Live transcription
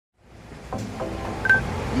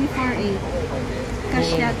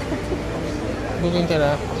Cash yata. Booking ka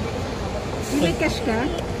na? May cash ka?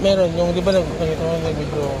 Meron. Yung di ba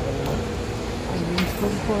nag-withdraw ako?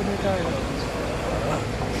 Install po na tayo.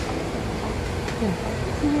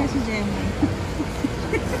 Kaya si Gemma.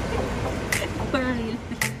 Parang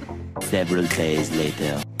Several days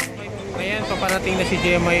later. Ayan, paparating na si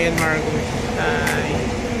Gemma and Margo. Hi!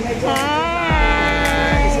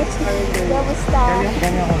 Hi! Kamusta?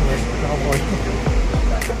 Ganyan ako, naka-board.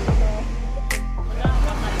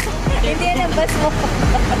 Hindi yan ang bus mo.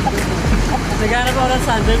 Naghanap ako ng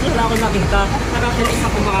sandals, wala akong nakita. Nakatilis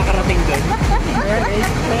ako makakarating doon.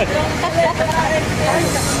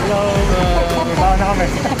 Hello, may bawa na kami.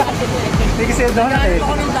 Hindi kasi doon natin. Naghanap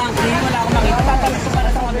ako ng donkey, wala akong nakita. Papalas ko para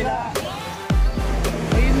sa kabila.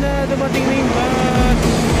 Ayun na, dumating na yung bus.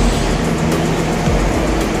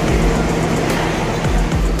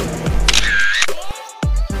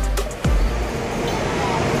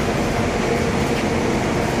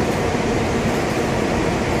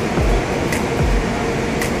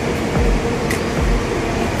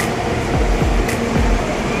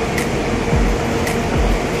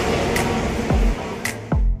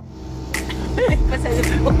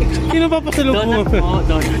 Sino pa pasalubong mo? Oo,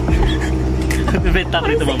 donut. Benta ko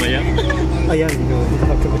rito mamaya. Ayan,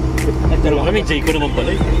 Pero kami, Jay ko naman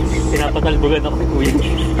pala. Pinapatalbogan ako ni Kuya.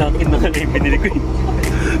 Takin na nga na yung binili ko.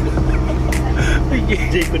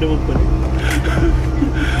 Jay ko naman pala.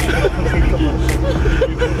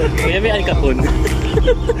 Kaya may alkapon.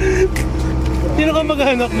 Sino ka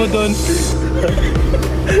maghanap mo doon?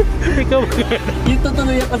 Ikaw maghanap. Yung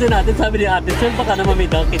tutuloyan kasi natin, sabi ni ate, sir, baka naman may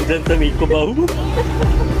Dunkin dyan sa may Cubao.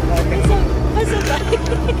 Pasabay.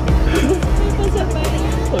 Pasabay.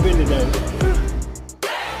 Sabi ni Dan.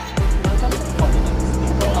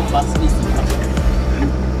 Ang bus is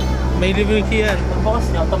May libre yan. bukas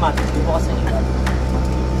niya, automatic. Bukas niya.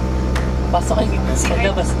 Pasok kayo sa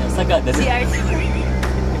labas niya, Sagada. CRT.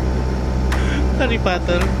 Harry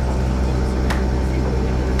Potter.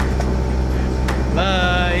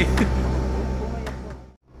 Bye!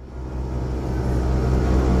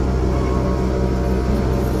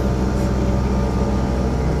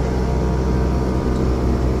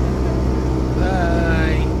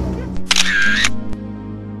 Bye!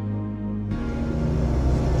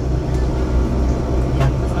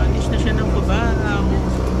 Alis na siya ng Cubao.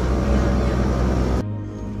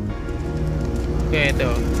 Okay,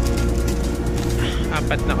 ito.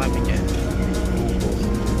 Apat na kami dyan.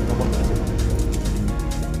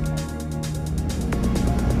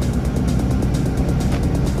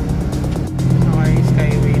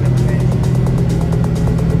 Skyway na kami.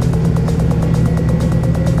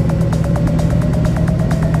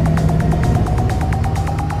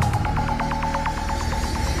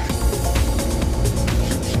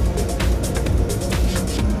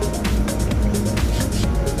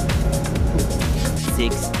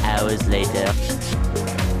 Hours later.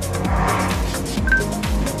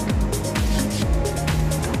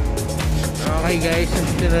 Okay guys,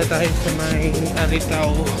 nandito na tayo sa may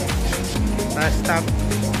Aritao bus stop.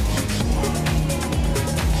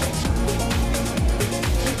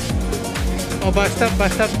 Bus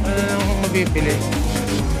stop, ano lang akong mabibili.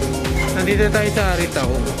 Nandito tayo sa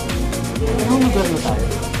Aritao. Anong lugar na tayo?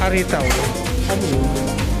 Aritao. Ano yun?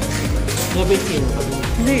 Nabesin.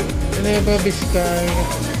 Hindi, ano yung ba Biskaya?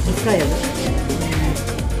 Biskaya na?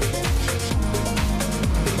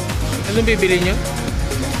 Anong bibili nyo?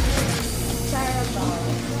 Carabao.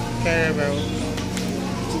 Carabao.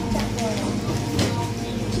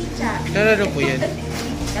 Chicha. Ano po yan?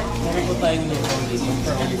 Meron po tayong local dito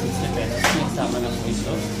for only 60 pesos. Yung sama na po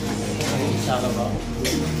ito. Yung Sagada.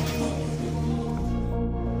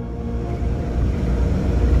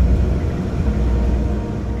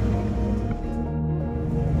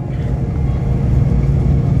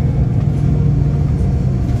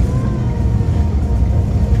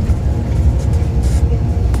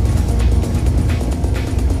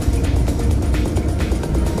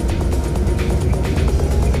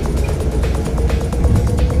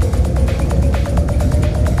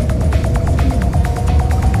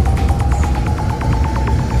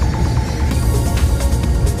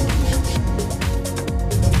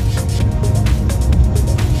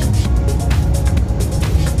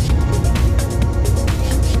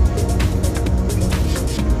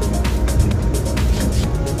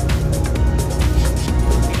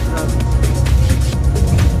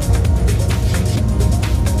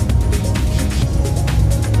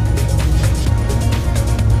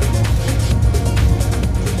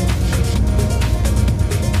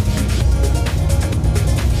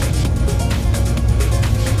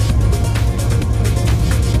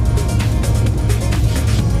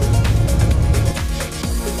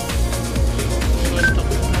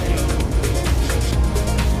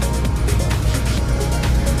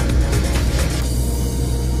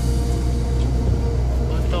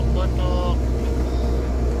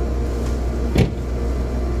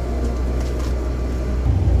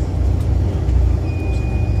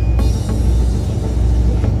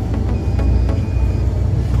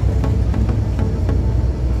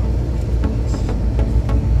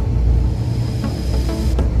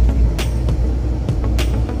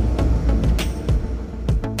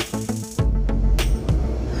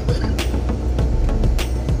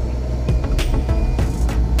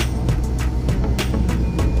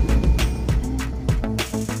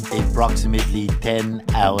 Approximately 10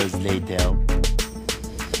 hours later.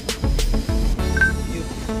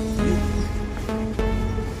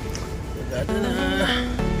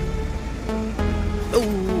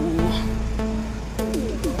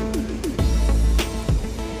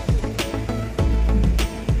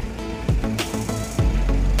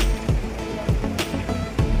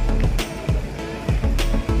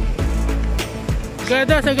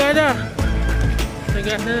 Sagada!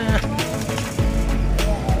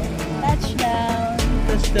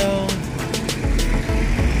 Touchdown.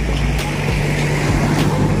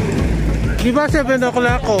 Di ba 7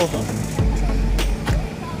 o'clock ko?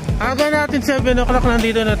 Aga natin 7 o'clock,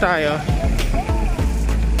 nandito na tayo.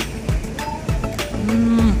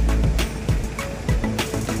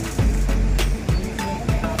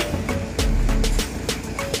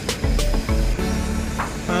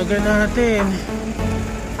 Aga natin.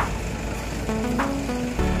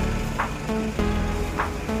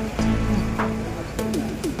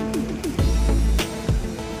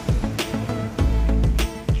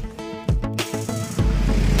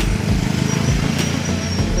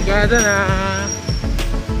 Sagada na.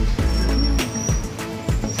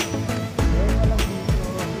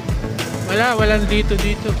 Walang dito.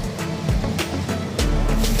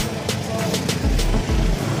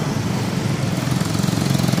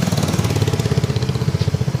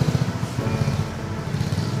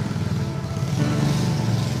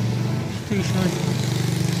 Station.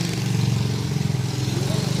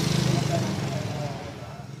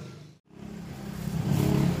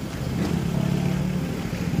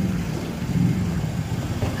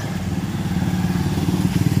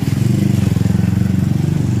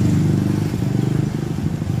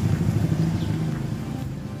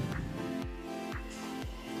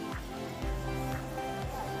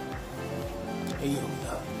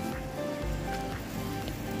 Ayeona.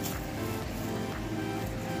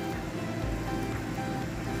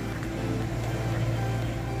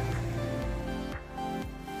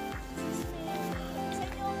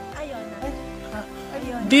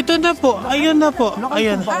 Dito na po. Ayun na po.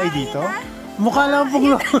 Ayun. Ba kayo dito? Mukha lang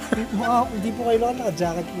pong Hindi po kayo lang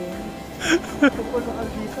naka-jacket mo. Kung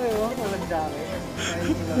naka-dito walang jacket.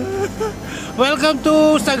 Welcome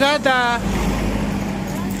to Sagada.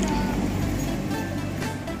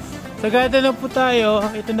 Sagada na po tayo.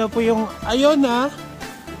 Ito na po yung Ayeona.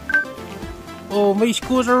 Oh, may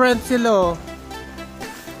scooter rent sila.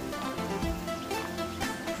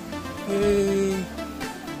 Hey.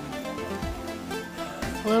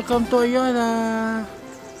 Welcome to Ayeona.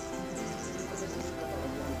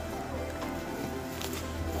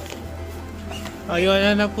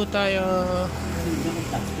 Ayeona na po tayo.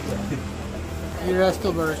 May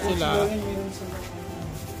restaurant sila.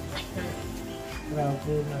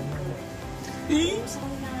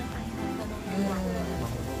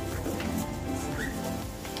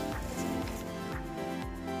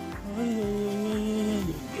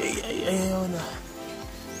 Ayeona.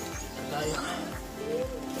 Tayo.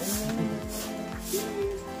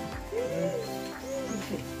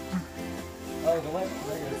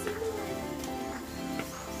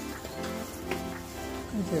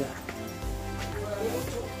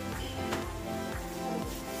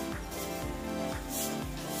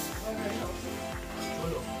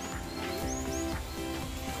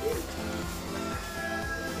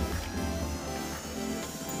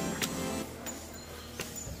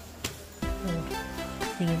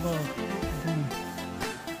 Kanya ba?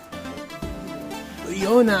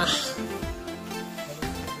 Ayeona.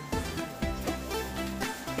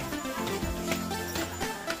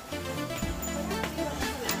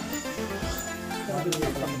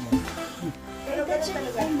 Pero gano'n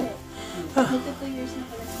talaga po. Dito 2 years na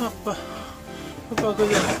pala. Kapagod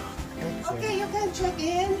yan. Okay, you can check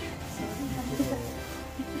in.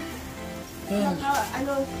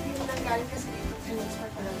 Ano, yung nanggaling kasi dito,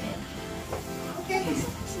 in-export pa lang yan. Okay,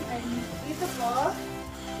 dito po,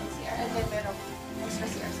 CR, and then meron extra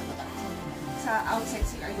CR sa bata. Sa outside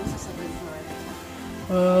CR yung sa second floor.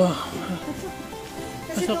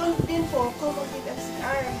 Kasi doon din po, common with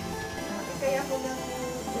CR. Kaya ko lang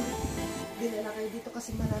dinala kayo dito kasi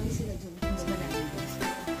marami sila dyan. Mas marami.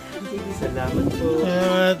 Salamat po.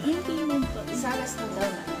 Salamat. Salas na daw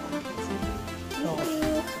na.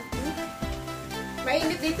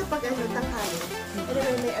 Mainit dito pag ano, tanghali.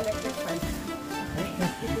 Anyway, may electric fan.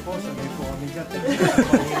 Hindi po, sabay po kami dyan.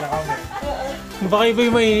 Pangila kami. Baka iba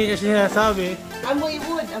yung mainit na sinasabi. Amoy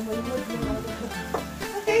wood.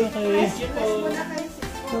 Okay. Rest muna kayo.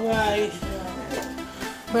 Bye-bye.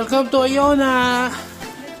 Welcome to Ayeona.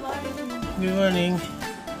 Good morning.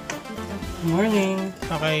 Morning.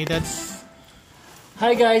 Okay, that's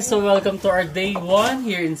Hi guys, so welcome to our day 1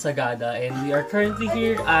 here in Sagada, and we are currently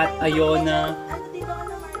here at Ayeona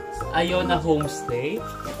Homestay.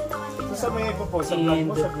 So sa may po sa vlog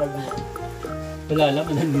mo, sa vlog mo. Wala lang,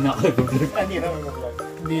 hindi na ako nag-vlog. Hindi na mag-vlog.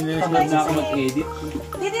 Hindi na ako mag-edit.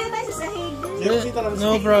 Dito na tayo sa sahig.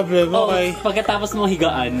 No problem, okay. Pagkatapos mo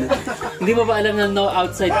higaan, hindi mo ba alam na no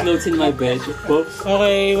outside clothes in my bed?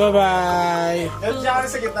 Okay, bye-bye.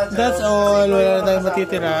 That's all. Wala na tayong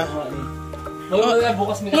matitira.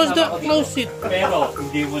 Bukas may Close kasama ko dito. close it. Pero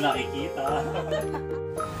hindi mo nakikita.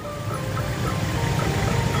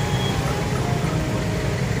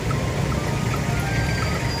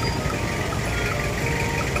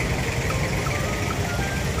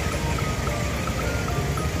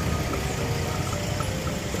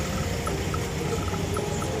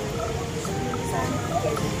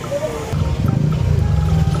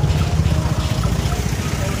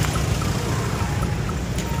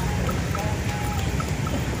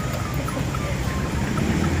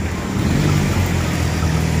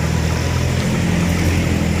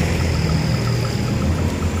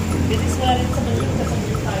 Bilis nga rin sa balik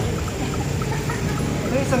kasi tayo.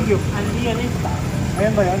 Ano yung isang view? Andiyan yung stop.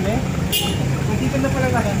 Ayan ba yan eh? Nakita na pala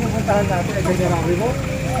natin yung puntahan natin. Ay, ganyan rami mo.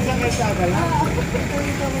 Isang kaya sa agala.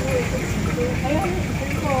 Ayan,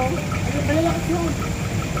 ito ko. Ayun, malalakit yun.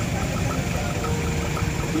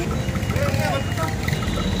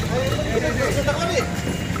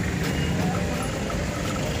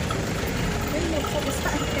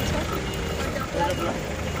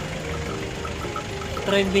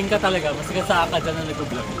 Trending ka talaga. Mas ka ka dyan na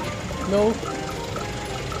nag-vlog. No.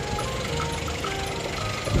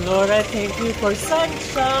 Laura, thank you for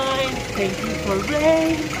sunshine. Thank you for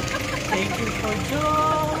rain. Thank you for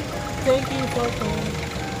joy. Thank you for pain.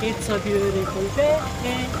 It's a beautiful day.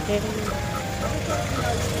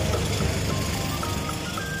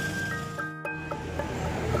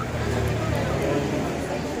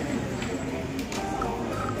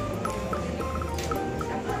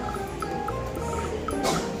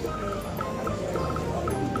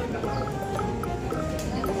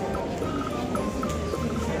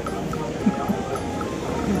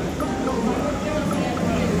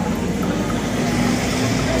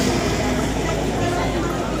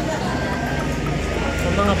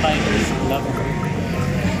 Mga bikers club.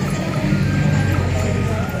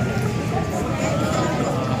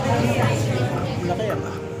 Laki yan.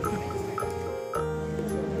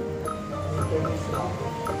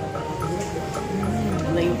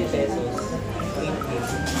 90 pesos.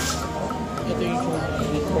 Ito yung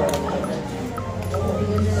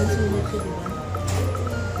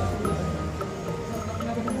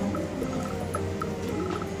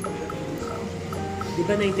Di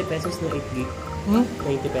ba 90 pesos na 8 gig?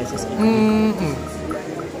 90 pesos.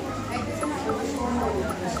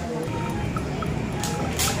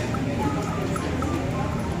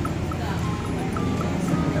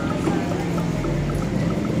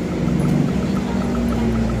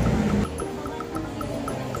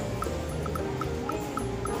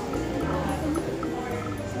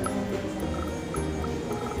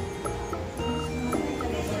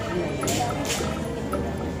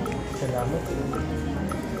 Salamat.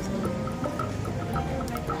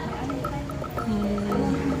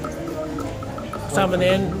 kasama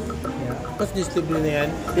na yan. Mas distribute na yan.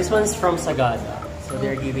 This one's from Sagada. So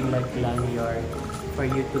they're giving like lanyard for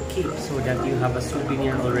you to keep so that you have a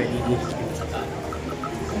souvenir already in Sagada.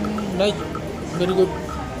 Nice. Very good.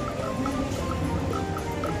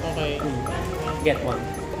 Okay. Get one.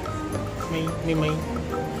 May.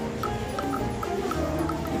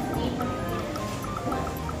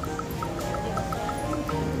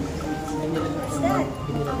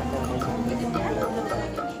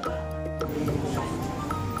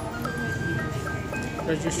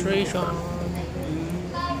 Registration.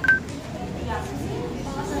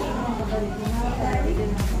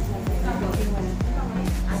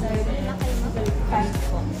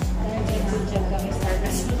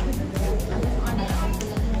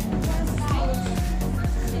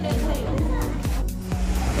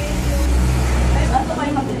 Ano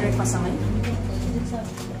kayo mag-breakfast sa ngayon?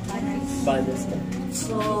 Banas na.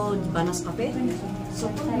 So, Banas Cafe.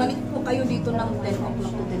 So, balik po kayo dito ng 10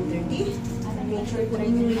 o'clock to 10:30. Make sure po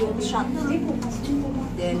ninyo yung shot.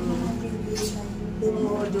 Then,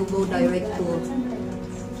 you go direct to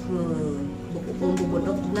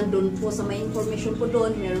Bukubundok. Nandun po sa may information po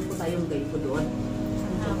doon, meron po tayong guide po doon.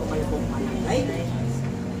 Nandun po kayo po malagay.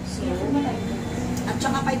 So, at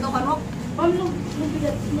saka kayo ito, Karok.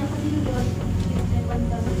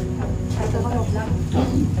 Ito, Karok lang.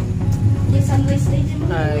 Sunrise station.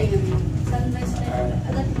 Hi. Sunrise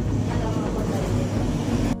station.